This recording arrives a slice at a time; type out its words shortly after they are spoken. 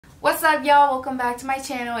What's up, y'all? Welcome back to my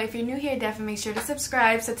channel. If you're new here, definitely make sure to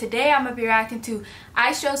subscribe. So today I'm going to be reacting to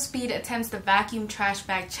Ishowspeed attempts the vacuum trash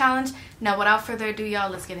bag challenge. Now without further ado,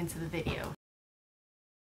 y'all, let's get into the video.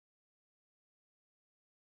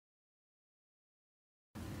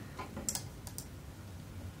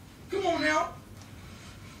 Come on now.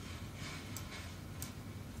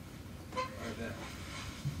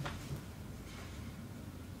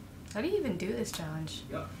 How do you even do this challenge?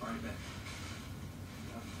 Yup, right back.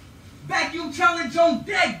 Vacuum challenge on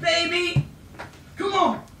deck, baby! Come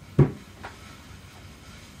on!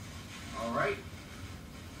 Alright.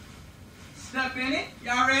 Step in it.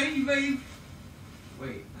 Y'all ready? You ready?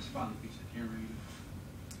 Wait, I should probably fix the camera.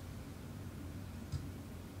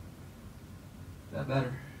 Is that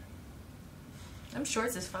better? Them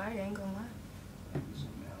shorts is fire, I ain't gonna lie.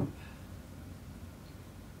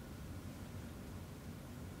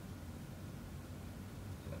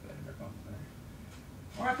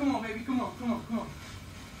 Alright, come on, baby. Come on.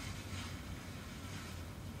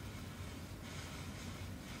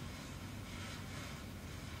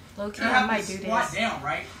 Low key, I might do this. Squat down,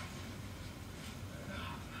 right?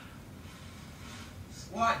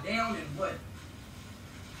 Squat down and what?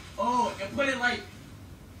 Oh, and put it like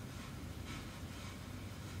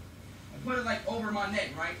over my neck,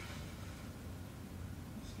 right?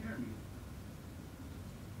 You scared me.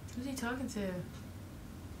 Who's he talking to?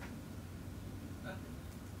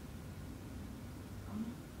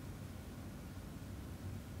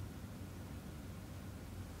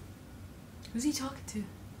 Who's he talking to?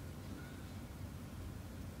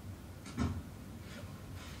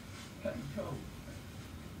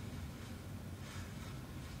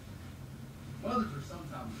 Mothers are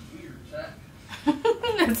sometimes weird, chat.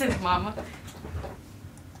 That's his mama.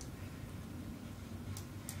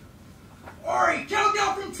 Alright, count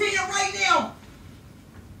down from 10 right now.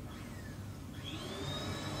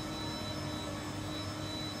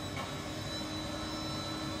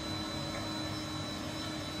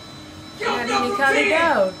 Count down from 10.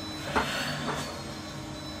 Go.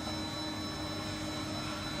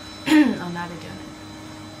 Oh, now they're doing it.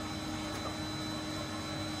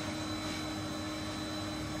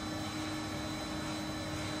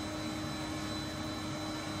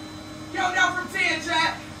 Count down from 10,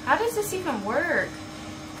 chat. How does this even work?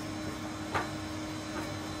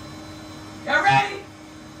 Y'all ready?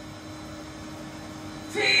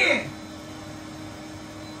 10,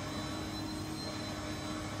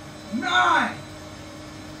 9,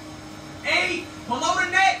 8, below the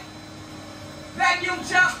neck, vacuum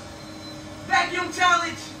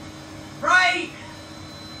challenge, right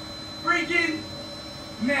freaking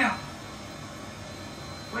now.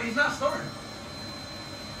 Wait, it's not starting.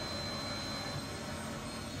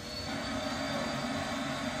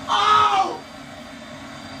 Oh!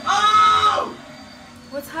 Oh!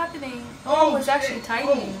 What's happening? Oh, it's actually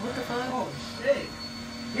tightening. What the fuck? Oh, shit.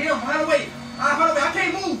 Damn, hold on, wait. I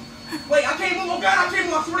can't move. Wait, I can't move. Oh, God, I can't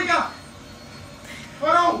move. I swear to God.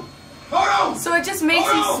 Hold on. So it just makes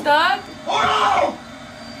you stuck? Hold on.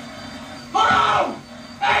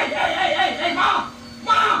 Hey, Mom.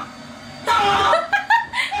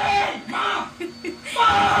 Hey, Mom.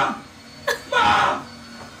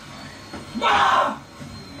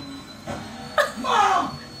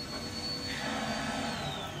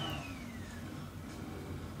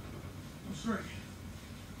 I'm straight.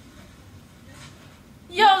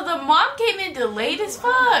 Yo, the mom came in delayed as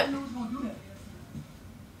fuck. I didn't know it was gonna do that.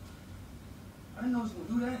 I didn't know it was gonna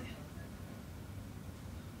do that.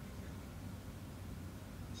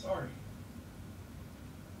 Sorry.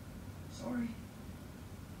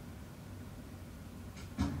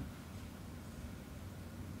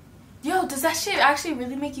 Yo, does that shit actually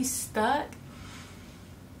really make you stuck?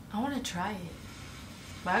 I want to try it.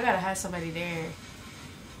 But I gotta have somebody there.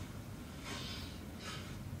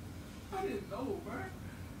 I didn't know, bro.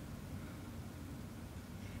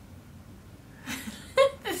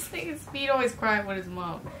 This nigga Speed always crying with his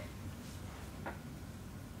mom.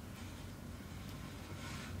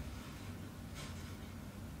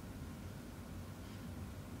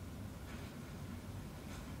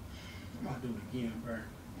 I'm about to do it again, bro.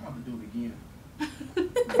 I'm about to do it again.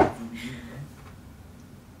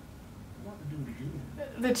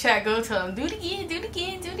 The chat go tell him, do it again. I'm about to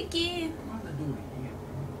do it again.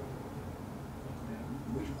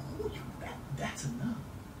 That's enough.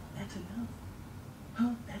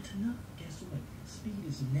 Huh? That's enough. Guess what? Speed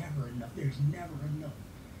is never enough. There's never enough.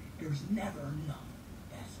 That's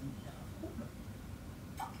enough. Who the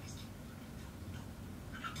fuck is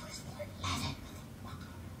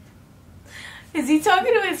Is he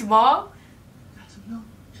talking to his mom? That's enough.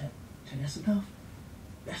 Chat, that's enough.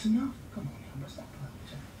 Come on now. Let's stop playing.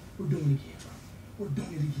 Chat. We're doing it again, bro. We're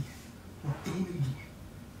doing it again. We're doing it again.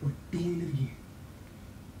 We're doing it again.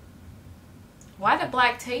 Why the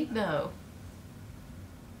black tape though?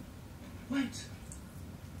 What?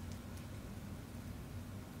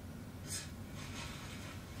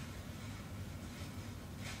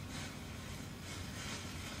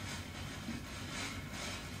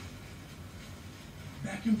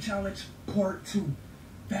 Vacuum challenge part 2.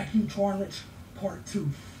 Vacuum challenge part 2.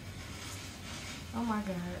 Oh my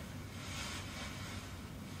god.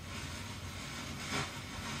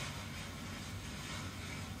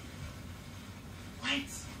 Wait!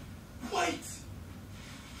 Wait!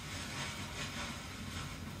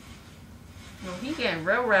 No, he getting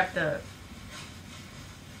real wrapped up.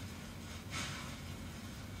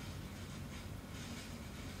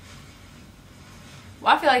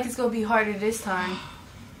 Well, I feel like it's gonna be harder this time.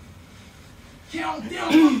 Count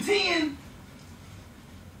down from 10.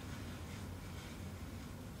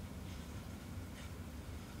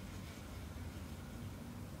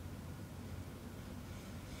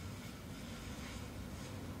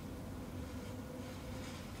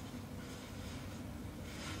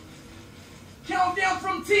 Count down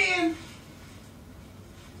from 10.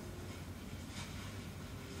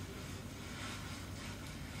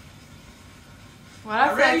 Well, I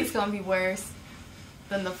feel ready? like it's gonna be worse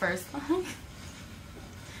than the first one.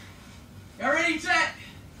 Y'all ready, chat?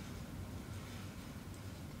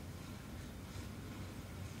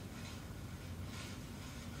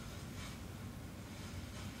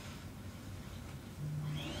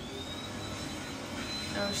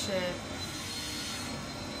 Oh shit.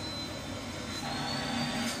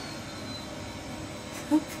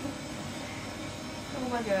 Oh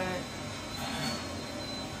my god.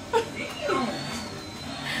 Damn.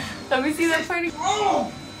 Let me see that party.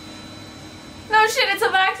 Oh! No shit, it's a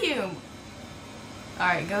vacuum.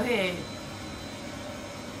 Alright, go ahead.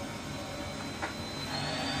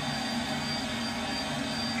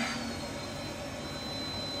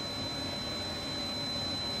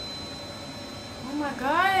 Oh my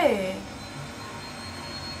god.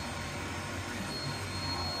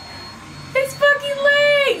 His fucking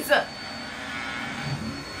legs!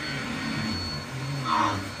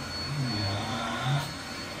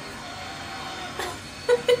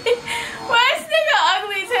 Why is this nigga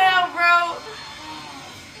ugly as hell, bro?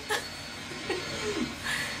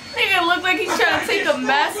 Nigga look like he's trying to take a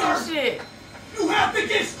mess and shit. You have to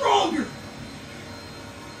get stronger.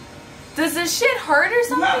 Does this shit hurt or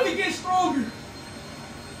You have to something? get stronger.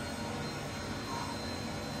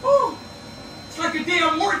 Woo. It's like a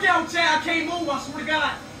damn workout, chat. I can't move. I swear to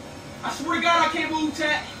God. I swear to God I can't move,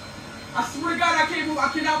 chat. I swear to God I can't move. I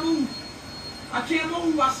cannot move. I can't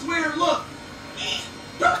move. I swear. Look.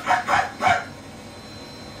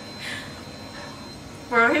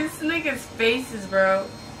 Bro, his nigga's faces, bro.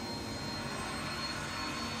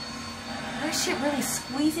 That shit really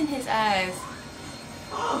squeezing his ass.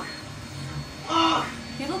 Oh. Oh.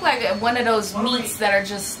 He look like one of those meats that are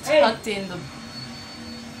just tucked in the...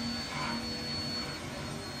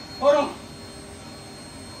 Hold on.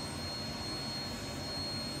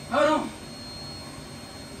 Hold on.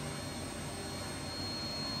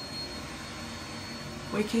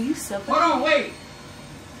 Wait, can you sub Hold on, wait.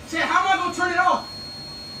 Chat, how am I gonna turn it off?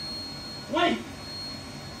 Wait.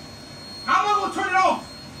 How am I gonna turn it off?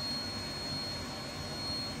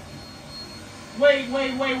 Wait.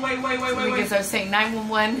 We can saying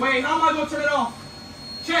 911. Wait, how am I gonna turn it off?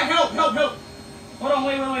 Chat, help. Hold on,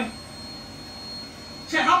 wait.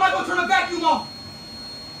 Chat, how am I gonna turn the vacuum off?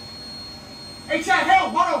 Hey, chat,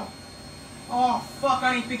 help, hold on. Oh, fuck,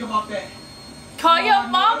 I didn't think about that. Call your I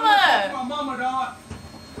don't mama. wanna talk to my mama, dog.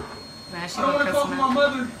 Nah, she I don't want to cuss talk to him my out.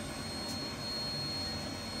 mother.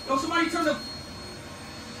 Yo, somebody turn the...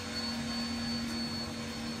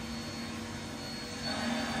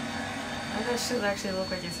 Oh, that shit actually look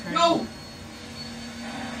like it's hurting. No!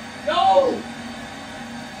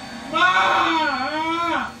 Ma!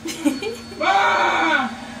 Ma!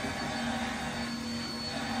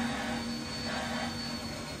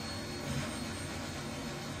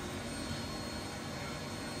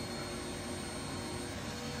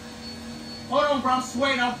 Hold on, bro. I'm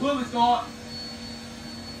sweating out bullets, dog.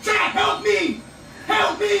 Chat, help me!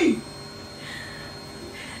 Help me!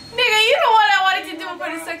 Nigga, you the one that wanted to do it for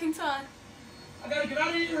the second time. I gotta get out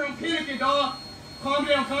of here. I'm panicking, dog. Calm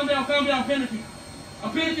down, panicking.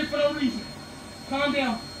 I'm panicking for no reason. Calm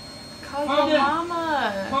down. Call Calm your down.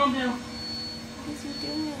 mama. Calm down. What is he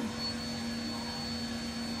doing?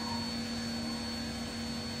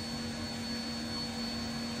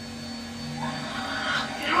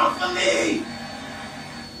 Get off of me!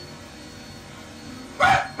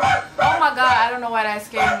 Oh my god, I don't don't know why that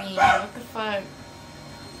scared me. What the fuck?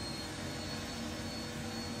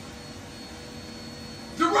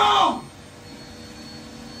 Jerome!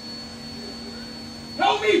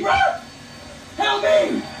 Help me, bro! Help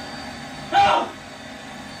me! Help!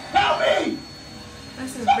 Help me!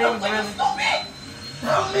 This is Shut big, the fuck up, brother. stupid!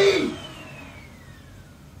 Help me!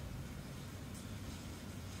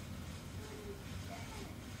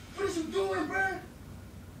 What is you doing, bro?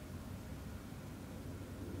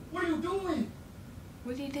 What are you doing?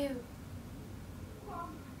 What do you do?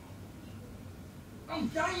 I'm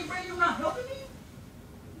dying, bro. You're not helping me?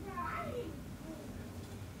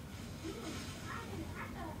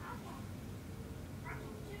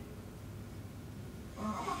 I'm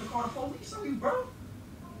about to call the police on you, bro.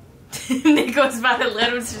 Nico's about to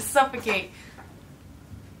let him just suffocate.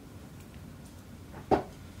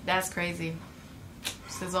 That's crazy.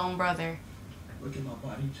 It's his own brother. Look at my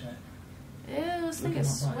body, chat. Ew, this Look at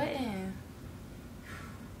nigga's my body. sweating.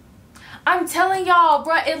 I'm telling y'all,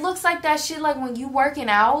 bro, it looks like that shit like when you working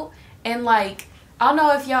out and like, I don't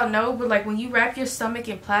know if y'all know, but like when you wrap your stomach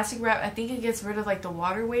in plastic wrap, I think it gets rid of like the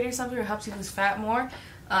water weight or something, or helps you lose fat more.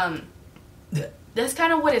 That's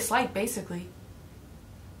kind of what it's like, basically.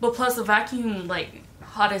 But plus the vacuum, like,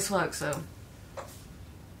 hot as fuck, so.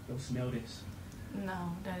 Go smell this.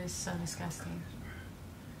 No, that is so disgusting.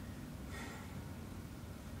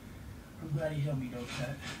 I'm glad he helped me though,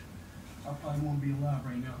 chat. I probably won't be alive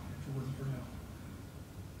right now if it wasn't for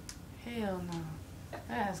him. Hell no.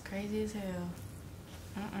 That's crazy as hell.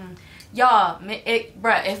 Y'all,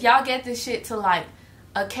 bruh, if y'all get this shit to like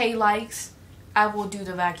a K likes, I will do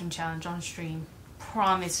the vacuum challenge on stream.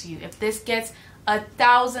 Promise you. If this gets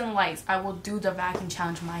 1,000 likes, I will do the vacuum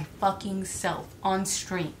challenge my fucking self on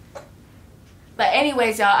stream. But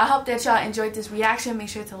anyways, y'all, I hope that y'all enjoyed this reaction. Make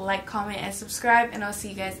sure to like, comment, and subscribe, and I'll see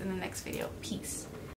you guys in the next video. Peace.